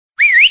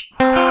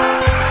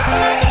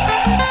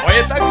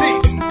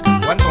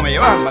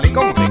llevas al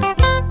malecón,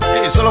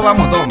 hombre. Solo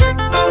vamos dos, hombre.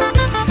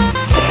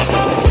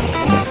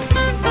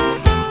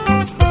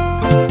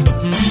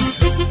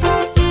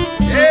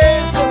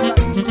 Eso,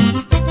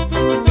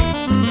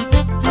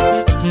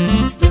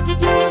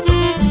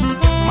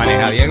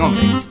 maneja bien,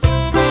 hombre.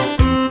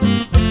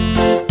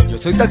 Yo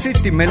soy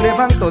taxista y me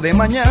levanto de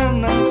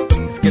mañana.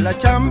 Es que la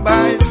chamba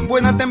es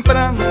buena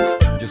temprano.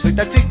 Yo soy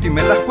taxista y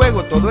me la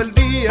juego todo el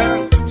día.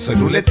 Soy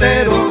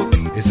ruletero,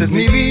 esa es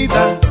mi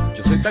vida.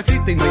 Yo soy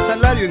taxista y no hay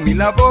salario en mi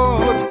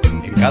labor.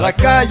 En cada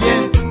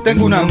calle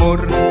tengo un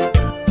amor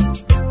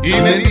y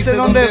me dice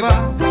dónde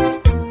va.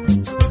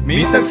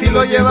 Mi taxi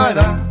lo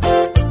llevará.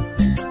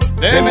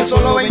 Deme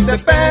solo 20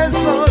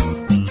 pesos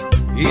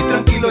y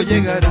tranquilo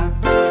llegará.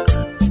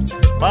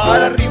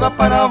 Para arriba,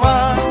 para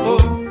abajo,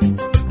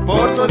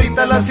 por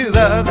todita la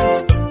ciudad.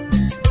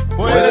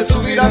 Puedes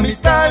subir a mi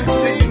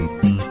taxi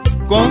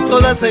con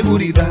toda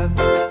seguridad.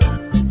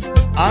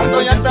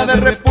 Ando llanta de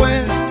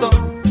repuesto,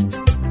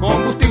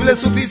 combustible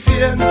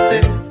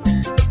suficiente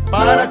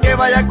para que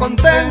vaya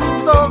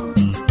contento.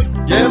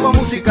 Llevo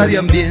música de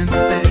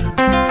ambiente.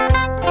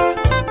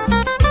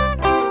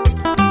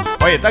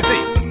 Oye, taxi,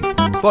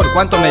 ¿por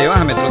cuánto me llevas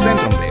a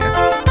Metrocentro, hombre?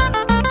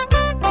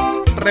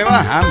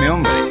 Rebájame,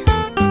 hombre.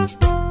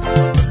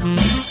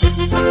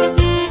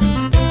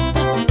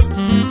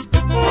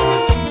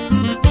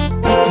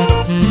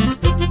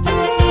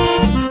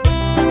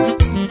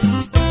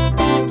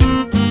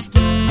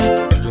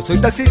 Yo soy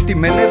taxista y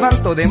me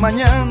levanto de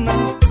mañana.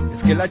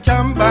 Es que la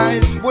chamba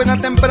es buena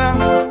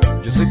temprano.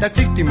 Yo soy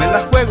taxista y me la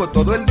juego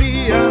todo el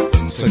día.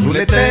 Soy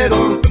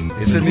ruletero,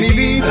 esa es mi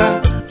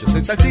vida. Yo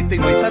soy taxista y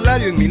no hay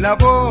salario en mi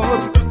labor.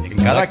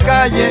 En cada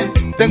calle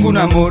tengo un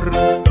amor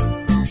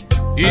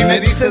y me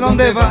dice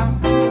dónde va.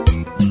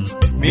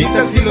 Mi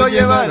taxi lo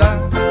llevará.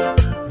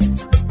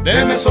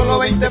 Deme solo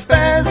 20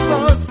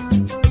 pesos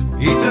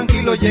y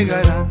tranquilo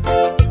llegará.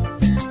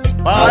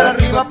 Para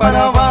arriba,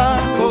 para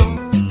abajo,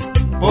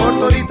 por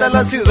todita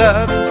la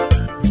ciudad.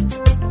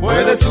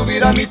 Puedes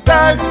subir a mi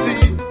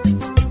taxi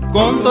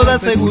con toda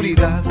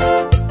seguridad.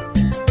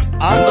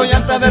 Ando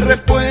llanta de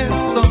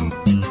repuesto,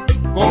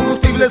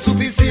 combustible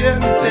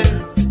suficiente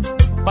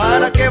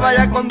para que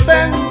vaya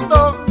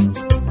contento.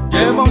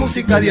 Llevo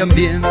música de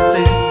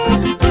ambiente.